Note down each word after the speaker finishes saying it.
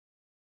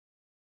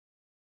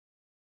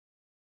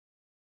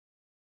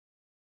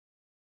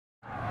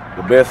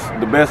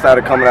the best side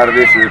of coming out of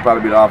this year would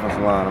probably be the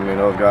offensive line. I mean,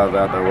 those guys are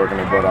out there working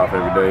their butt off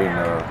every day, and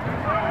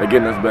they're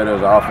getting us better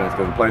as an offense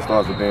because the play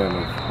starts with them.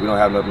 If we don't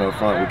have nothing up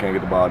front, we can't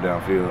get the ball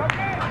downfield,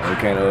 and we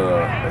can't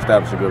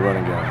establish a good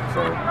running game.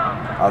 So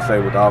I'll say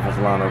with the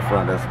offensive line up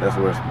front, that's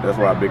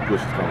where our big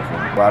push is coming from.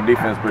 But our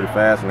defense is pretty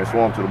fast, and they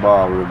swarm to the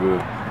ball real good.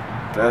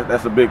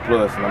 That's a big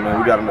plus. And I mean,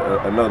 we got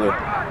another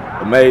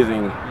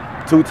amazing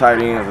 2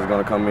 tight ends that's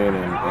going to come in,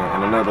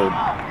 and another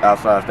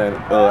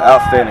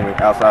outstanding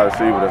outside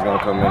receiver that's going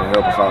to come in and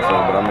help us also.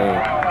 But I mean,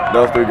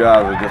 those 3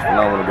 guys are just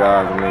phenomenal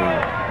guys. I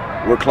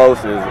mean, we're close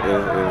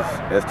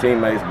as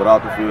teammates, but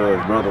off the field,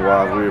 as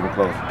brother-wise, we're even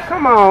closer.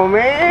 Come on,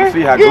 man. You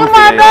see how goofy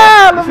they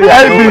are. You see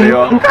how goofy they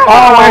are.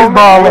 Always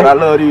balling. But I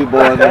love these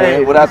boys,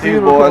 man. Without these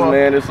boys,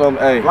 man, there's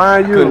something. Hey,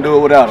 couldn't do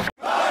it without them.